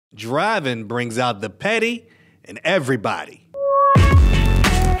Driving brings out the petty in everybody.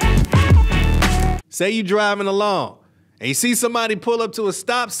 Say you driving along and you see somebody pull up to a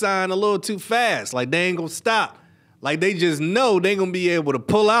stop sign a little too fast, like they ain't gonna stop. Like they just know they gonna be able to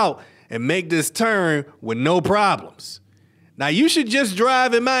pull out and make this turn with no problems. Now you should just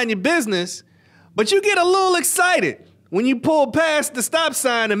drive and mind your business, but you get a little excited when you pull past the stop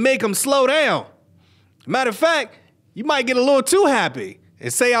sign and make them slow down. Matter of fact, you might get a little too happy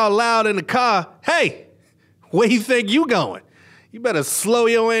and say out loud in the car, "Hey, where you think you going? You better slow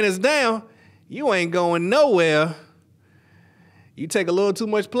your ass down. You ain't going nowhere." You take a little too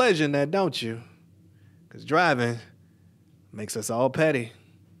much pleasure in that, don't you? Because driving makes us all petty.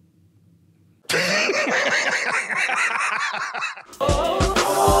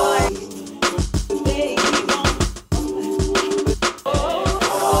 Oh, boy.